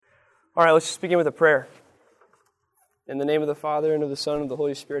All right, let's just begin with a prayer. In the name of the Father, and of the Son, and of the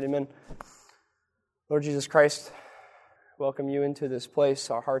Holy Spirit, amen. Lord Jesus Christ, welcome you into this place.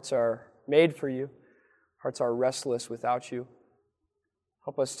 Our hearts are made for you. Hearts are restless without you.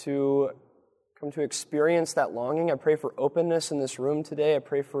 Help us to come to experience that longing. I pray for openness in this room today. I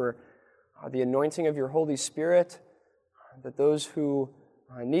pray for the anointing of your Holy Spirit, that those who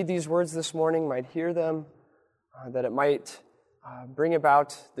need these words this morning might hear them, that it might bring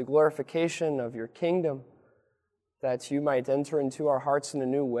about the glorification of your kingdom, that you might enter into our hearts in a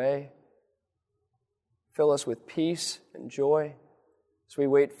new way. Fill us with peace and joy as we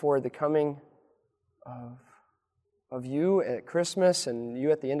wait for the coming of you at Christmas and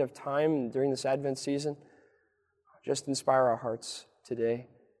you at the end of time during this Advent season. Just inspire our hearts today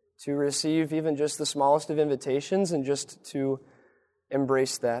to receive even just the smallest of invitations and just to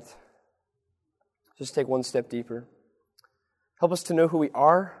embrace that. Just take one step deeper. Help us to know who we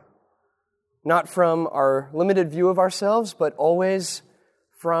are, not from our limited view of ourselves, but always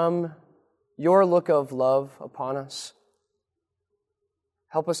from your look of love upon us.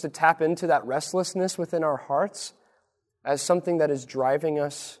 Help us to tap into that restlessness within our hearts as something that is driving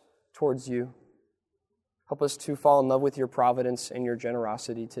us towards you. Help us to fall in love with your providence and your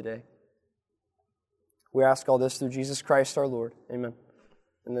generosity today. We ask all this through Jesus Christ our Lord. Amen.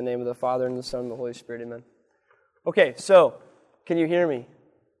 In the name of the Father, and the Son, and the Holy Spirit. Amen. Okay, so, can you hear me?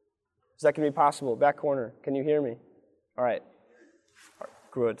 Is that going to be possible? Back corner, can you hear me? All right.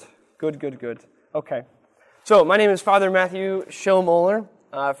 Good. Okay. So, my name is Father Matthew Schilmoeller.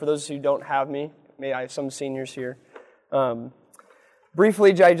 For those who don't have me, I have some seniors here.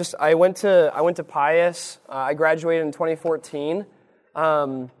 Briefly, I went to Pius. I graduated in 2014.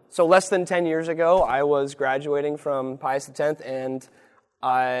 So less than 10 years ago, I was graduating from Pius X, and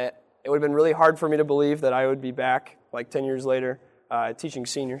it would have been really hard for me to believe that I would be back, like 10 years later, teaching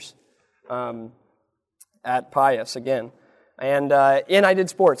seniors at Pius again. And I did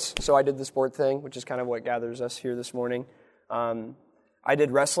sports, so I did the sport thing, which is kind of what gathers us here this morning. I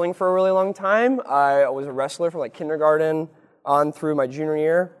did wrestling for a really long time. I was a wrestler from like kindergarten on through my junior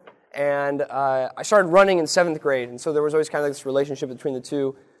year, and I started running in 7th grade, and so there was always kind of like this relationship between the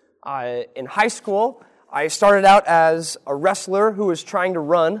two. In high school, I started out as a wrestler who was trying to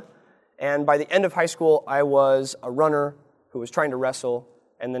run, and by the end of high school, I was a runner who was trying to wrestle,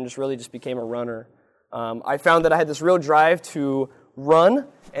 and then just became a runner. I found that I had this real drive to run,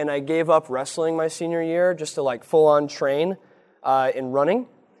 and I gave up wrestling my senior year just to like full-on train in running,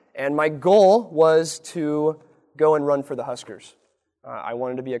 and my goal was to go and run for the Huskers. I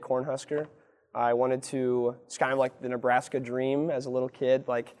wanted to be a Cornhusker. I wanted to, it's kind of like the Nebraska dream as a little kid,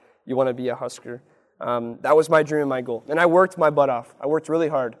 like you want to be a Husker. That was my dream and my goal. And I worked my butt off. I worked really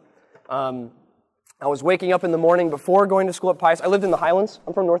hard. I was waking up in the morning before going to school at Pius. I lived in the Highlands.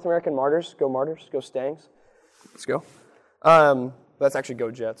 I'm from North American Martyrs. Go Martyrs. Go Stangs. Let's go. That's actually Go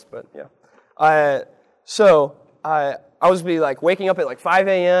Jets, but yeah. I was waking up at like 5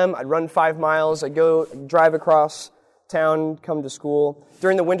 a.m. I'd run 5 miles. I'd go drive across town, come to school.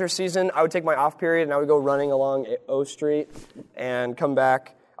 During the winter season, I would take my off period and I would go running along O Street and come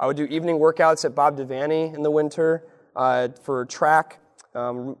back. I would do evening workouts at Bob Devaney in the winter for track.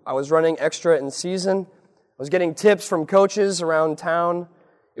 I was running extra in season. I was getting tips from coaches around town.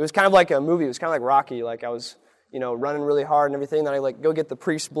 It was kind of like a movie. It was kind of like Rocky. Like I was, running really hard and everything. Then I go get the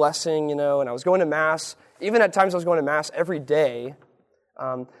priest's blessing, and I was going to Mass. Even at times I was going to Mass every day.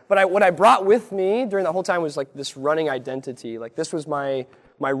 But what I brought with me during the whole time was like this running identity. Like this was my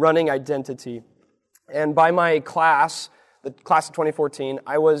running identity. And by my class, the class of 2014,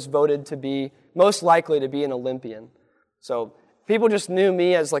 I was voted to be most likely to be an Olympian. So people just knew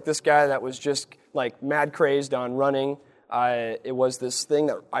me as like this guy that was just like mad crazed on running. It was this thing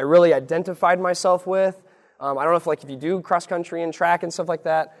that I really identified myself with. I don't know if you do cross country and track and stuff like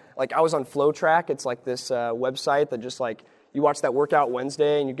that. Like I was on Flow Track. It's like this website that just like you watch that workout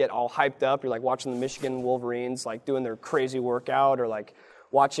Wednesday and you get all hyped up. You're like watching the Michigan Wolverines like doing their crazy workout, or like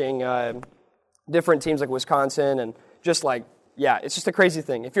watching different teams like Wisconsin, and just like, yeah, it's just a crazy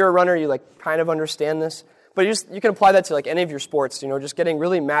thing. If you're a runner, you like kind of understand this, but you can apply that to like any of your sports, just getting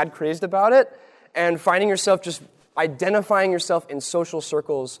really mad crazed about it and finding yourself just identifying yourself in social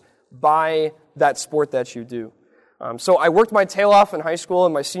circles by that sport that you do. So I worked my tail off in high school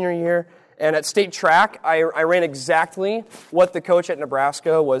in my senior year, and at state track, I ran exactly what the coach at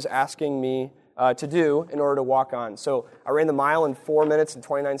Nebraska was asking me to do in order to walk on. So I ran the mile in 4 minutes and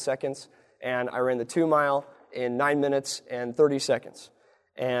 29 seconds, and I ran the 2 mile in 9 minutes and 30 seconds.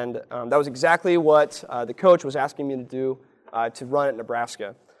 And that was exactly what the coach was asking me to do to run at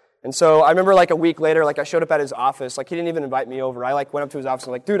Nebraska. And so I remember like a week later, like I showed up at his office. Like he didn't even invite me over. I like went up to his office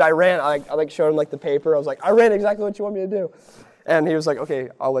and like, dude, I ran. I like showed him like the paper. I was like, I ran exactly what you want me to do. And he was like, okay,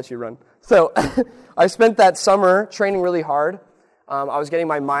 I'll let you run. So I spent that summer training really hard. I was getting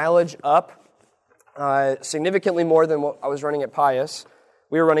my mileage up significantly more than what I was running at Pius.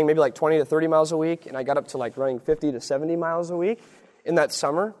 We were running maybe like 20 to 30 miles a week, and I got up to like running 50 to 70 miles a week in that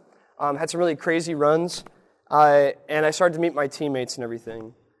summer. Had some really crazy runs, and I started to meet my teammates and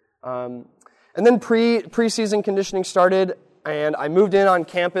everything. And then preseason conditioning started, and I moved in on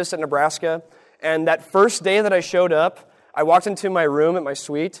campus at Nebraska. And that first day that I showed up, I walked into my room at my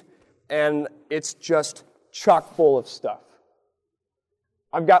suite, and it's just chock full of stuff.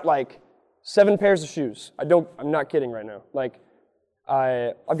 I've got like 7 pairs of shoes. I'm not kidding right now. Like,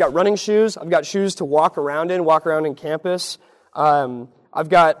 I've got running shoes. I've got shoes to walk around in campus. I've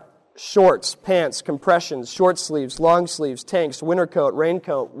got shorts, pants, compressions, short sleeves, long sleeves, tanks, winter coat,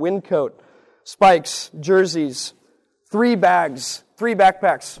 raincoat, wind coat, spikes, jerseys, 3 bags, 3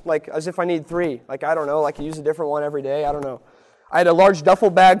 backpacks, like as if I need 3. Like, I don't know, like I use a different one every day. I don't know. I had a large duffel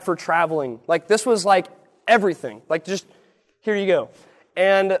bag for traveling. Like, this was like everything. Like, just, here you go.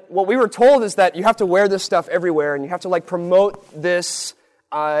 And what we were told is that you have to wear this stuff everywhere, and you have to like promote this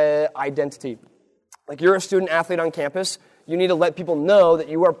identity. Like, you're a student athlete on campus, you need to let people know that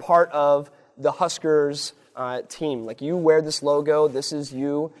you are part of the Huskers team. Like, you wear this logo, this is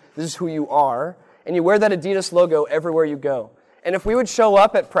you, this is who you are, and you wear that Adidas logo everywhere you go. And if we would show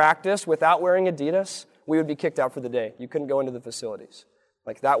up at practice without wearing Adidas, we would be kicked out for the day. You couldn't go into the facilities.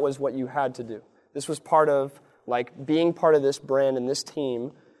 Like, that was what you had to do. This was part of, like, being part of this brand and this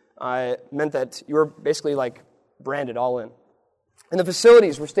team meant that you were basically, like, branded all in. And the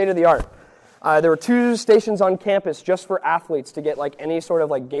facilities were state-of-the-art. There were 2 stations on campus just for athletes to get, like, any sort of,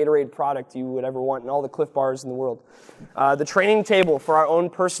 like, Gatorade product you would ever want, and all the Cliff Bars in the world. The training table for our own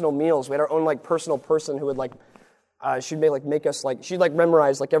personal meals. We had our own, like, personal person who would, like, she'd make us, like, she'd, like,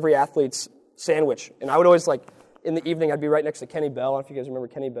 memorize, like, every athlete's sandwich. And I would always, like, in the evening, I'd be right next to Kenny Bell. I don't know if you guys remember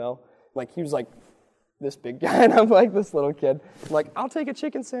Kenny Bell. Like, he was, like, this big guy, and I'm like this little kid. I'm like, I'll take a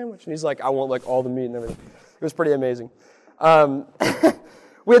chicken sandwich. And he's like, I want like all the meat and everything. It was pretty amazing.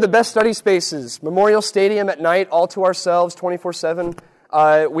 We had the best study spaces. Memorial Stadium at night, all to ourselves,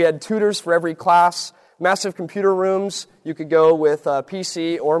 24/7. We had tutors for every class. Massive computer rooms. You could go with a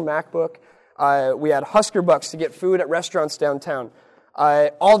PC or MacBook. We had Husker Bucks to get food at restaurants downtown.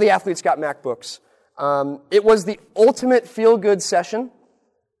 All the athletes got MacBooks. It was the ultimate feel-good session.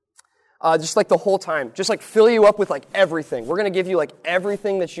 Just like the whole time. Just like fill you up with like everything. We're going to give you like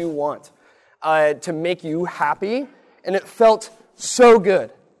everything that you want to make you happy. And it felt so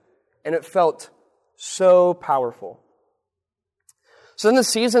good. And it felt so powerful. So then the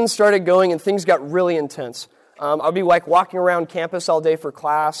season started going and things got really intense. I'll be like walking around campus all day for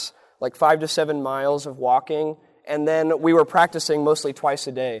class, like 5 to 7 miles of walking. And then we were practicing mostly twice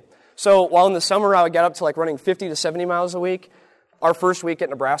a day. So while in the summer I would get up to like running 50 to 70 miles a week, our first week at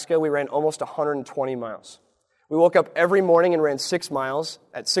Nebraska, we ran almost 120 miles. We woke up every morning and ran 6 miles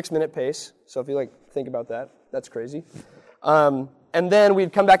at 6-minute pace. So if you like think about that, that's crazy. And then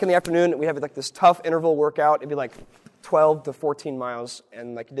we'd come back in the afternoon and we'd have like this tough interval workout. It'd be like 12 to 14 miles,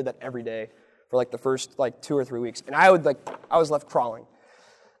 and like you did that every day for like the first like 2 or 3 weeks. And I was left crawling.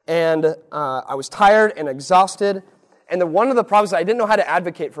 And I was tired and exhausted. And one of the problems is I didn't know how to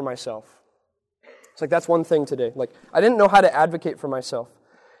advocate for myself. It's like, that's one thing today. Like, I didn't know how to advocate for myself.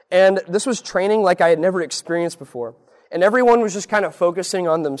 And this was training like I had never experienced before. And everyone was just kind of focusing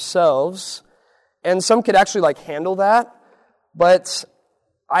on themselves. And some could actually like handle that. But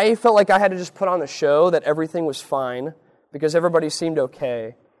I felt like I had to just put on a show that everything was fine because everybody seemed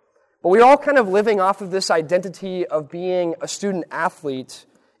okay. But we were all kind of living off of this identity of being a student athlete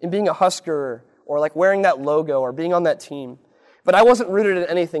and being a Husker or like wearing that logo or being on that team. But I wasn't rooted in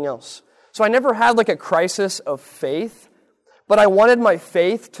anything else. So I never had like a crisis of faith, but I wanted my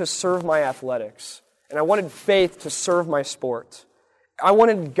faith to serve my athletics. And I wanted faith to serve my sport. I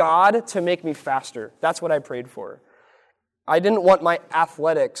wanted God to make me faster. That's what I prayed for. I didn't want my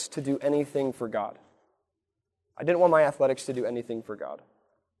athletics to do anything for God. I didn't want my athletics to do anything for God.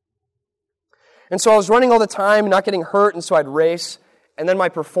 And so I was running all the time, not getting hurt, and so I'd race. And then my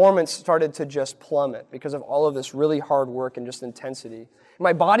performance started to just plummet because of all of this really hard work and just intensity.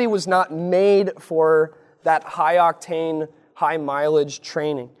 My body was not made for that high-octane, high-mileage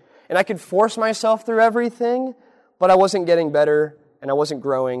training. And I could force myself through everything, but I wasn't getting better, and I wasn't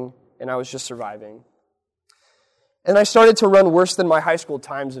growing, and I was just surviving. And I started to run worse than my high school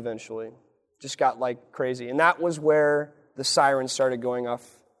times eventually. Just got like crazy. And that was where the sirens started going off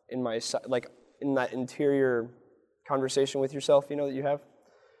in my, like in that interior conversation with yourself, you know, that you have.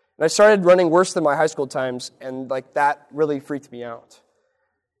 And I started running worse than my high school times, and like that really freaked me out.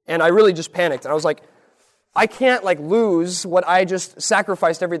 And I really just panicked. And I was like, I can't like lose what I just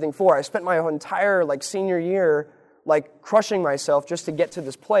sacrificed everything for. I spent my entire like senior year like crushing myself just to get to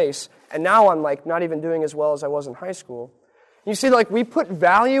this place, and now I'm like not even doing as well as I was in high school. You see, like we put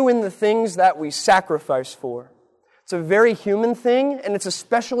value in the things that we sacrifice for. It's a very human thing, and it's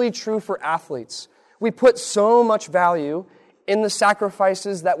especially true for athletes. We put so much value in the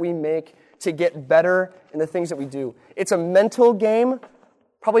sacrifices that we make to get better in the things that we do. It's a mental game,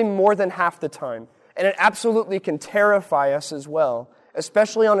 probably more than half the time. And it absolutely can terrify us as well,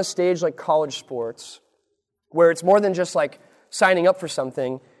 especially on a stage like college sports, where it's more than just like signing up for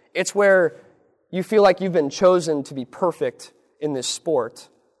something. It's where you feel like you've been chosen to be perfect in this sport.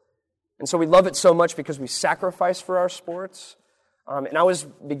 And so we love it so much because we sacrifice for our sports. And I was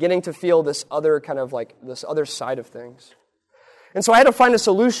beginning to feel this other kind of like this other side of things. And so I had to find a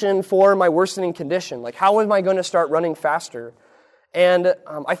solution for my worsening condition. Like, how am I going to start running faster? And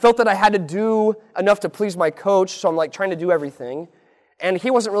I felt that I had to do enough to please my coach, so I'm like trying to do everything. And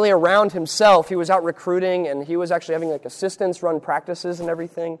he wasn't really around himself. He was out recruiting, and he was actually having like assistants run practices and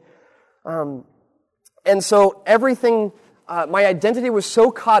everything. And so everything, my identity was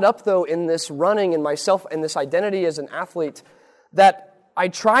so caught up though in this running and myself and this identity as an athlete that I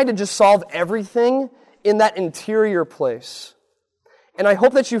tried to just solve everything in that interior place. And I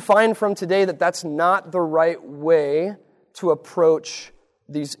hope that you find from today that that's not the right way to approach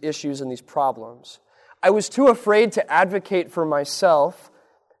these issues and these problems. I was too afraid to advocate for myself,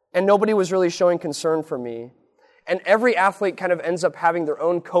 and nobody was really showing concern for me. And every athlete kind of ends up having their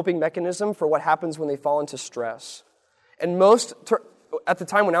own coping mechanism for what happens when they fall into stress. And most, at the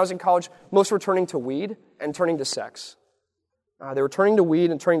time when I was in college, most were turning to weed and turning to sex. They were turning to weed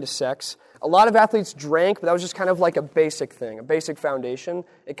and turning to sex. A lot of athletes drank, but that was just kind of like a basic thing, a basic foundation.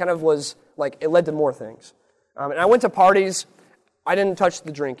 It kind of was like, it led to more things. And I went to parties. I didn't touch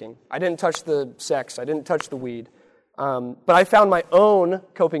the drinking. I didn't touch the sex. I didn't touch the weed. But I found my own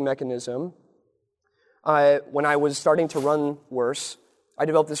coping mechanism when I was starting to run worse. I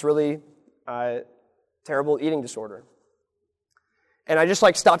developed this really terrible eating disorder. And I just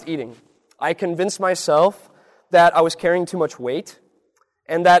like stopped eating. I convinced myself that I was carrying too much weight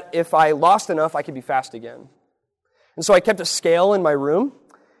and that if I lost enough, I could be fast again. And so I kept a scale in my room,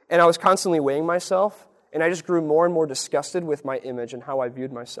 and I was constantly weighing myself, and I just grew more and more disgusted with my image and how I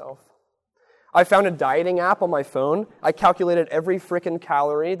viewed myself. I found a dieting app on my phone. I calculated every frickin'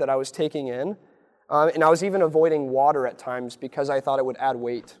 calorie that I was taking in, and I was even avoiding water at times because I thought it would add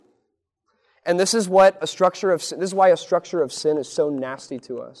weight. And this is why a structure of sin is so nasty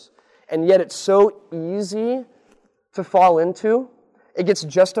to us. And yet it's so easy to fall into. It gets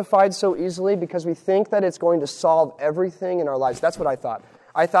justified so easily because we think that it's going to solve everything in our lives. That's what I thought.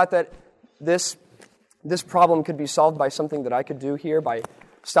 I thought that this problem could be solved by something that I could do here, by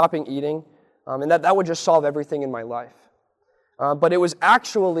stopping eating, and that would just solve everything in my life. But it was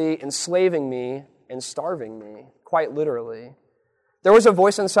actually enslaving me and starving me, quite literally. There was a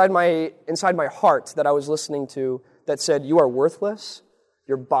voice inside my heart that I was listening to that said, "You are worthless,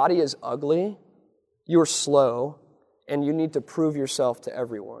 your body is ugly, you are slow, and you need to prove yourself to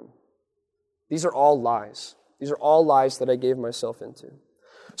everyone." These are all lies. These are all lies that I gave myself into.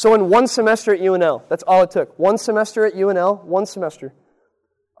 So in one semester at UNL, that's all it took. One semester at UNL, one semester,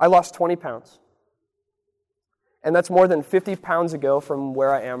 I lost 20 pounds. And that's more than 50 pounds ago from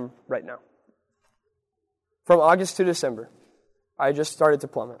where I am right now. From August to December, I just started to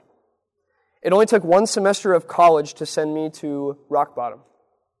plummet. It only took one semester of college to send me to rock bottom.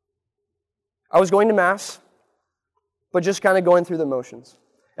 I was going to Mass, but just kind of going through the motions.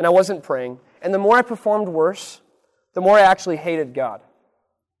 And I wasn't praying. And the more I performed worse, the more I actually hated God.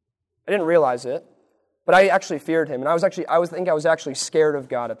 I didn't realize it, but I actually feared Him. And I was actually scared of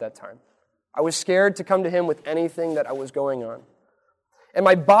God at that time. I was scared to come to Him with anything that I was going on. And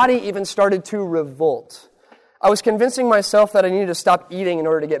my body even started to revolt. I was convincing myself that I needed to stop eating in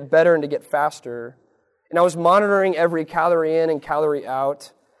order to get better and to get faster. And I was monitoring every calorie in and calorie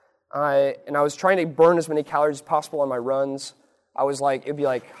out. And I was trying to burn as many calories as possible on my runs. I was like, it'd be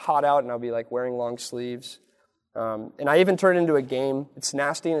like hot out, and I'd be like wearing long sleeves. And I even turned it into a game. It's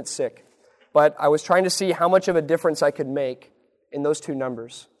nasty and it's sick. But I was trying to see how much of a difference I could make in those two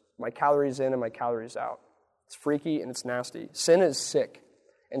numbers, my calories in and my calories out. It's freaky and it's nasty. Sin is sick,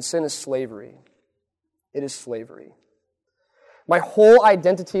 and sin is slavery. It is slavery. My whole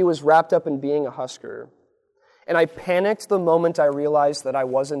identity was wrapped up in being a Husker, and I panicked the moment I realized that I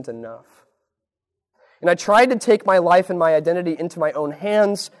wasn't enough. And I tried to take my life and my identity into my own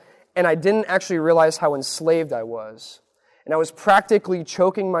hands, and I didn't actually realize how enslaved I was. And I was practically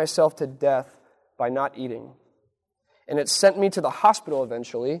choking myself to death by not eating. And it sent me to the hospital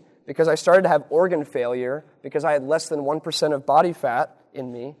eventually because I started to have organ failure because I had less than 1% of body fat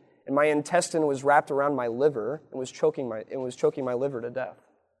in me, and my intestine was wrapped around my liver and was choking my liver to death.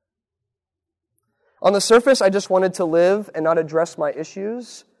 On the surface, I just wanted to live and not address my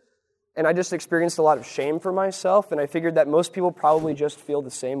issues, and I just experienced a lot of shame for myself, and I figured that most people probably just feel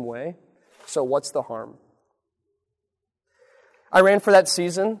the same way, so what's the harm? I ran for that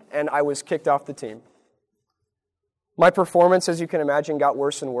season, and I was kicked off the team. My performance, as you can imagine, got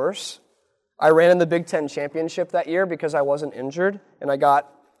worse and worse. I ran in the Big Ten championship that year because I wasn't injured, and I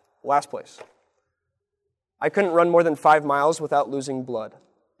got last place. I couldn't run more than 5 miles without losing blood,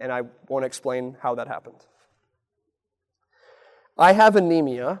 and I won't explain how that happened. I have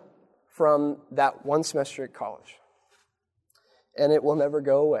anemia from that one semester at college, and it will never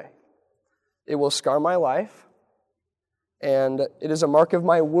go away. It will scar my life, and it is a mark of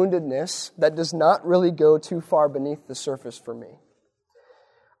my woundedness that does not really go too far beneath the surface for me.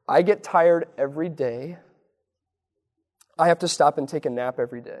 I get tired every day. I have to stop and take a nap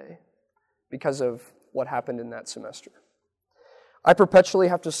every day because of what happened in that semester. I perpetually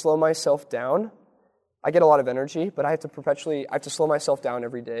have to slow myself down. I get a lot of energy, but I have to slow myself down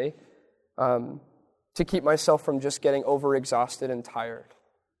every day to keep myself from just getting overexhausted and tired.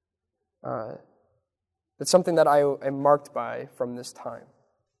 It's something that I am marked by from this time.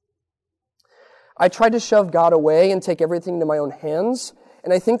 I tried to shove God away and take everything into my own hands,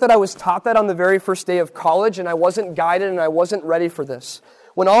 and I think that I was taught that on the very first day of college, and I wasn't guided and I wasn't ready for this.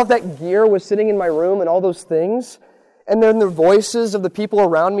 When all of that gear was sitting in my room and all those things, and then the voices of the people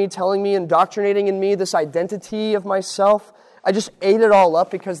around me telling me, indoctrinating in me this identity of myself, I just ate it all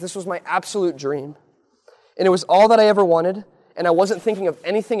up because this was my absolute dream. And it was all that I ever wanted, and I wasn't thinking of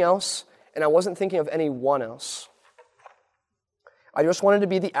anything else, and I wasn't thinking of anyone else. I just wanted to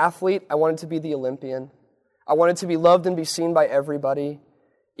be the athlete. I wanted to be the Olympian. I wanted to be loved and be seen by everybody,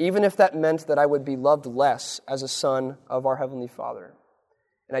 even if that meant that I would be loved less as a son of our Heavenly Father.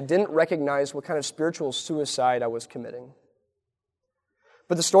 And I didn't recognize what kind of spiritual suicide I was committing.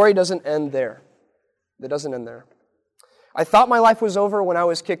 But the story doesn't end there. It doesn't end there. I thought my life was over when I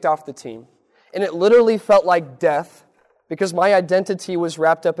was kicked off the team. And it literally felt like death because my identity was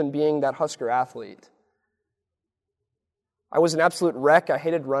wrapped up in being that Husker athlete. I was an absolute wreck. I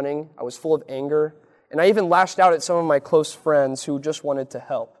hated running. I was full of anger. And I even lashed out at some of my close friends who just wanted to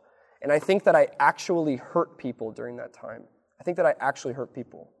help. And I think that I actually hurt people during that time. I think that I actually hurt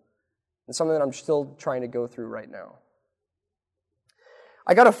people. It's something that I'm still trying to go through right now.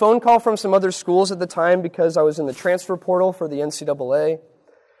 I got a phone call from some other schools at the time because I was in the transfer portal for the NCAA.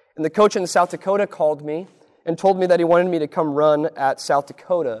 And the coach in South Dakota called me and told me that he wanted me to come run at South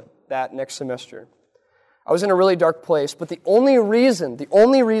Dakota that next semester. I was in a really dark place, but the only reason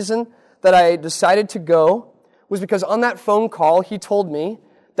that I decided to go was because on that phone call, he told me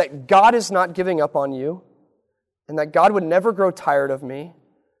that God is not giving up on you and that God would never grow tired of me,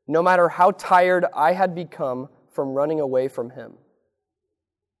 no matter how tired I had become from running away from Him.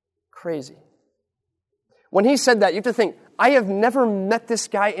 Crazy. When he said that, you have to think, I have never met this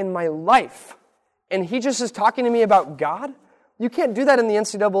guy in my life, and he just is talking to me about God? You can't do that in the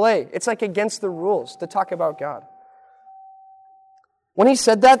NCAA. It's like against the rules to talk about God. When he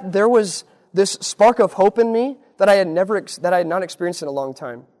said that, there was this spark of hope in me that I had not experienced in a long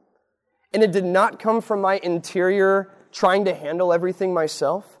time. And it did not come from my interior trying to handle everything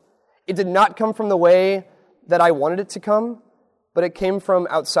myself. It did not come from the way that I wanted it to come, but it came from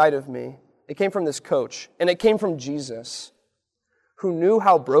outside of me. It came from this coach, and it came from Jesus, who knew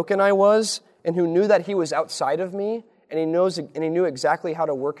how broken I was and who knew that He was outside of me, and He knew exactly how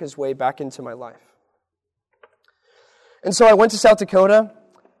to work His way back into my life. And so I went to South Dakota,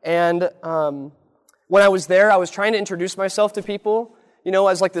 and when I was there, I was trying to introduce myself to people. You know,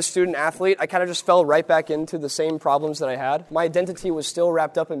 as like the student athlete, I kind of just fell right back into the same problems that I had. My identity was still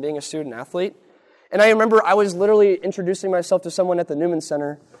wrapped up in being a student athlete. And I remember I was literally introducing myself to someone at the Newman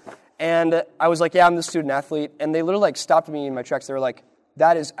Center, and I was like, yeah, I'm the student athlete. And they literally stopped me in my tracks. They were like,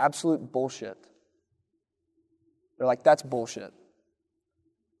 that is absolute bullshit. They're like, that's bullshit.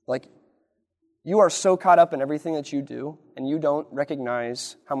 Like, you are so caught up in everything that you do, and you don't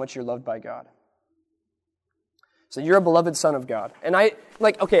recognize how much you're loved by God. So you're a beloved son of God. And I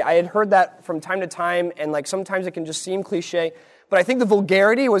had heard that from time to time, and sometimes it can just seem cliche, but I think the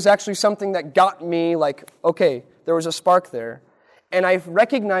vulgarity was actually something that got me okay, there was a spark there. And I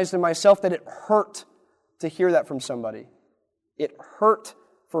recognized in myself that it hurt to hear that from somebody. It hurt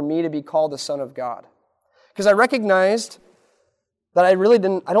for me to be called a son of God. Because I recognized that I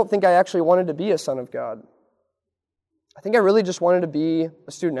don't think I actually wanted to be a son of God. I think I really just wanted to be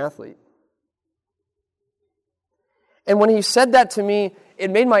a student athlete. And when he said that to me, it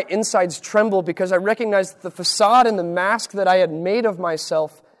made my insides tremble because I recognized that the facade and the mask that I had made of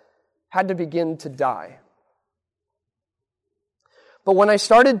myself had to begin to die. But when I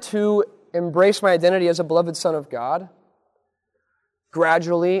started to embrace my identity as a beloved son of God,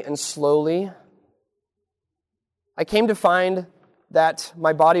 gradually and slowly, I came to find that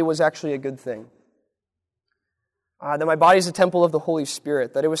my body was actually a good thing. That my body is a temple of the Holy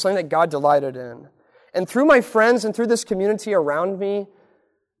Spirit, that it was something that God delighted in. And through my friends and through this community around me,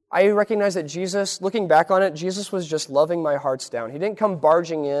 I recognize that Jesus, looking back on it, Jesus was just loving my hearts down. He didn't come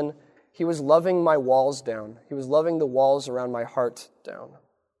barging in. He was loving my walls down. He was loving the walls around my heart down.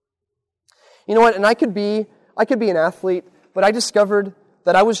 You know what? And I could be an athlete, but I discovered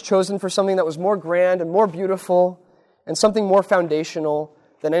that I was chosen for something that was more grand and more beautiful and something more foundational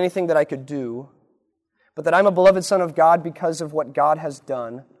than anything that I could do, but that I'm a beloved son of God because of what God has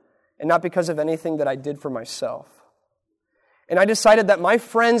done and not because of anything that I did for myself. And I decided that my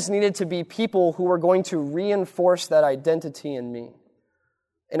friends needed to be people who were going to reinforce that identity in me.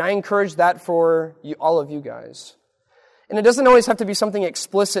 And I encourage that for you, all of you guys. And it doesn't always have to be something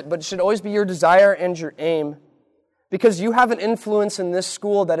explicit, but it should always be your desire and your aim, because you have an influence in this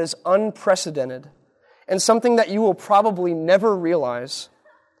school that is unprecedented and something that you will probably never realize.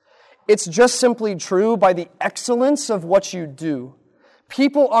 It's just simply true by the excellence of what you do.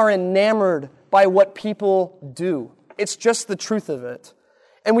 People are enamored by what people do. It's just the truth of it.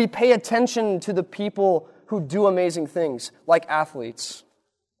 And we pay attention to the people who do amazing things, like athletes.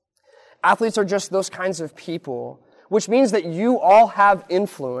 Athletes are just those kinds of people, which means that you all have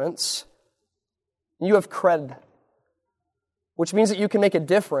influence. You have cred, which means that you can make a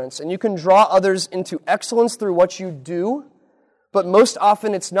difference and you can draw others into excellence through what you do, but most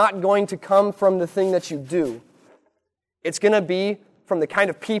often it's not going to come from the thing that you do. It's going to be from the kind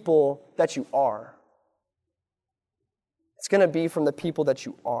of people that you are. It's going to be from the people that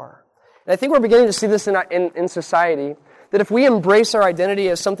you are. And I think we're beginning to see this in society, that if we embrace our identity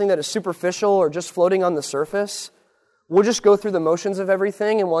as something that is superficial or just floating on the surface, we'll just go through the motions of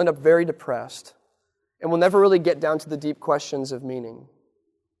everything and we'll end up very depressed. And we'll never really get down to the deep questions of meaning.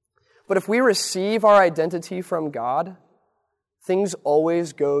 But if we receive our identity from God, things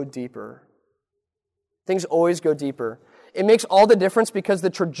always go deeper. Things always go deeper. It makes all the difference because the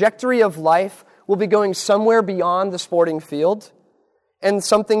trajectory of life will be going somewhere beyond the sporting field and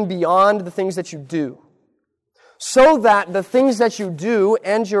something beyond the things that you do. So that the things that you do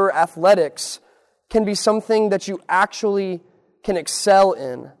and your athletics can be something that you actually can excel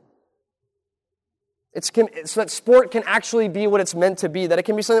in. So that sport can actually be what it's meant to be, that it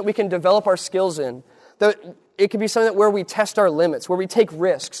can be something that we can develop our skills in, that it can be something where we test our limits, where we take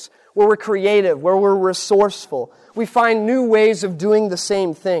risks, where we're creative, where we're resourceful. We find new ways of doing the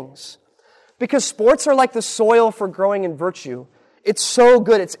same things. Because sports are like the soil for growing in virtue. It's so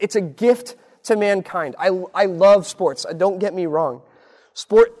good. It's a gift to mankind. I love sports. Don't get me wrong.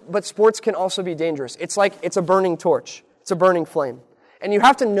 But sports can also be dangerous. It's a burning torch. It's a burning flame. And you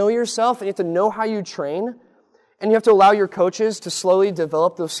have to know yourself, and you have to know how you train, and you have to allow your coaches to slowly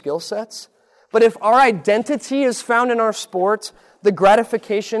develop those skill sets. But if our identity is found in our sport, the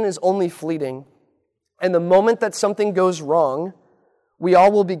gratification is only fleeting. And the moment that something goes wrong, we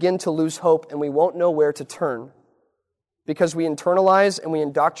all will begin to lose hope, and we won't know where to turn. Because we internalize and we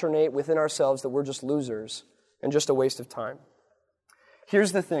indoctrinate within ourselves that we're just losers and just a waste of time.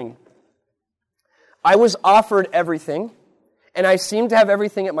 Here's the thing. I was offered everything, and I seem to have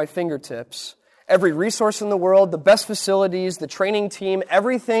everything at my fingertips. Every resource in the world, the best facilities, the training team,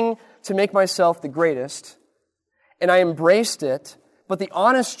 everything to make myself the greatest. And I embraced it, but the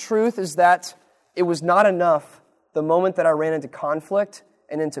honest truth is that it was not enough the moment that I ran into conflict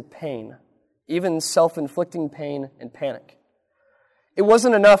and into pain, even self-inflicting pain and panic. It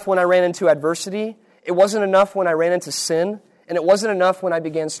wasn't enough when I ran into adversity. It wasn't enough when I ran into sin. And it wasn't enough when I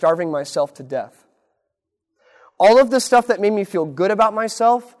began starving myself to death. All of the stuff that made me feel good about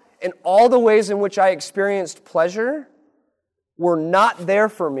myself and all the ways in which I experienced pleasure were not there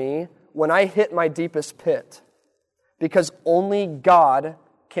for me when I hit my deepest pit, because only God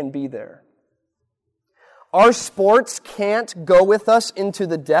can be there. Our sports can't go with us into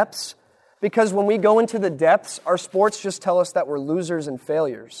the depths, because when we go into the depths, our sports just tell us that we're losers and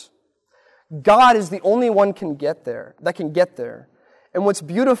failures. God is the only one that can get there. And what's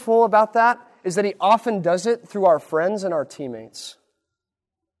beautiful about that is that He often does it through our friends and our teammates.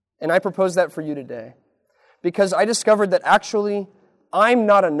 And I propose that for you today. Because I discovered that actually, I'm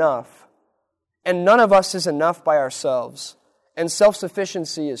not enough. And none of us is enough by ourselves. And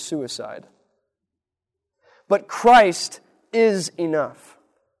self-sufficiency is suicide. but Christ is enough.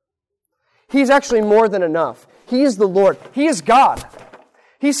 He's actually more than enough. He is the Lord. He is God.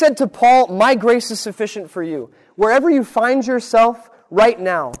 He said to Paul, "My grace is sufficient for you." Wherever you find yourself right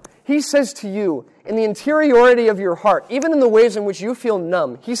now, He says to you, in the interiority of your heart, even in the ways in which you feel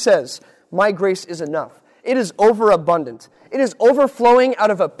numb, He says, "My grace is enough." It is overabundant. It is overflowing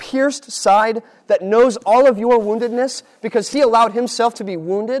out of a pierced side that knows all of your woundedness because He allowed Himself to be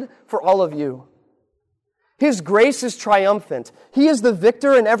wounded for all of you. His grace is triumphant. He is the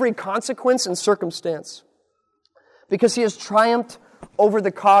victor in every consequence and circumstance because He has triumphed over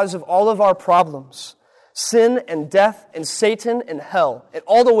the cause of all of our problems. Sin and death and Satan and hell, in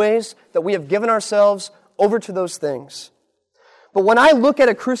all the ways that we have given ourselves over to those things. But when I look at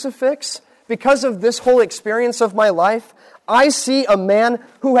a crucifix, because of this whole experience of my life, I see a man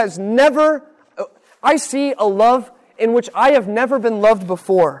who has I see a love in which I have never been loved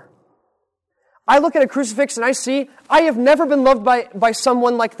before. I look at a crucifix and I have never been loved by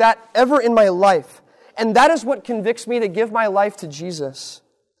someone like that ever in my life. And that is what convicts me to give my life to Jesus.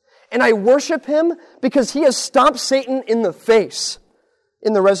 And I worship Him because He has stomped Satan in the face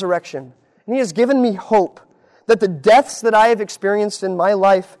in the resurrection. And He has given me hope that the deaths that I have experienced in my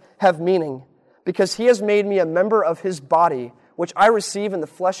life have meaning because He has made me a member of His body, which I receive in the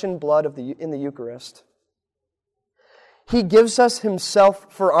flesh and blood in the Eucharist. He gives us Himself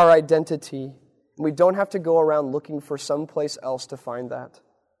for our identity. And we don't have to go around looking for someplace else to find that.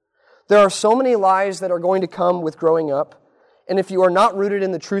 There are so many lies that are going to come with growing up. And if you are not rooted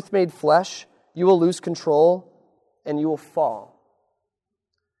in the truth made flesh, you will lose control and you will fall.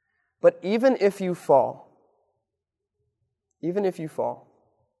 But even if you fall, even if you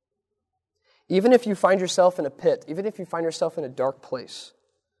find yourself in a pit, even if you find yourself in a dark place,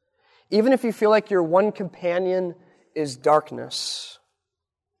 even if you feel like your one companion is darkness,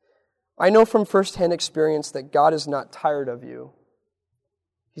 I know from firsthand experience that God is not tired of you.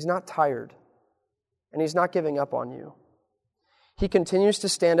 He's not tired, and He's not giving up on you. He continues to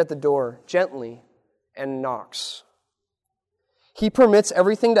stand at the door gently and knocks. He permits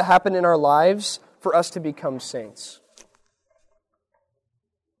everything to happen in our lives for us to become saints.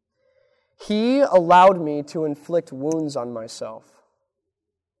 He allowed me to inflict wounds on myself.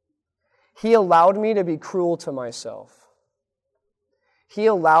 He allowed me to be cruel to myself. He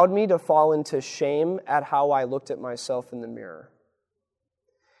allowed me to fall into shame at how I looked at myself in the mirror.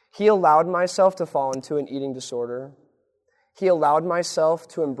 He allowed myself to fall into an eating disorder. He allowed myself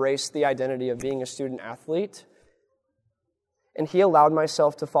to embrace the identity of being a student athlete. And He allowed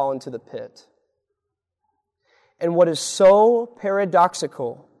myself to fall into the pit. And what is so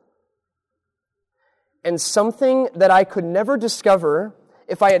paradoxical, and something that I could never discover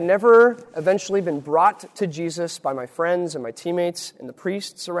if I had never eventually been brought to Jesus by my friends and my teammates and the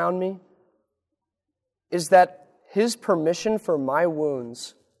priests around me, is that His permission for my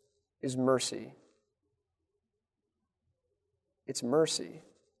wounds is mercy. It's mercy.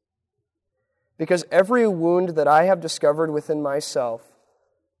 Because every wound that I have discovered within myself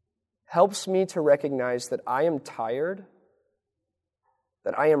helps me to recognize that I am tired,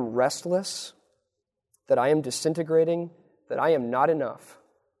 that I am restless, that I am disintegrating, that I am not enough,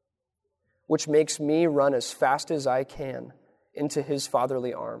 which makes me run as fast as I can into His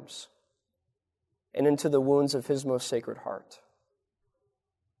fatherly arms and into the wounds of His most sacred heart.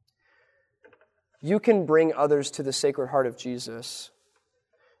 You can bring others to the Sacred Heart of Jesus.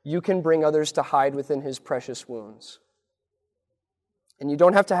 You can bring others to hide within His precious wounds. And you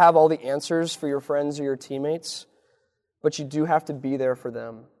don't have to have all the answers for your friends or your teammates, but you do have to be there for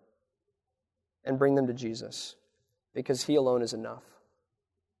them and bring them to Jesus, because He alone is enough.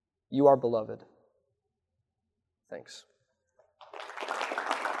 You are beloved. Thanks.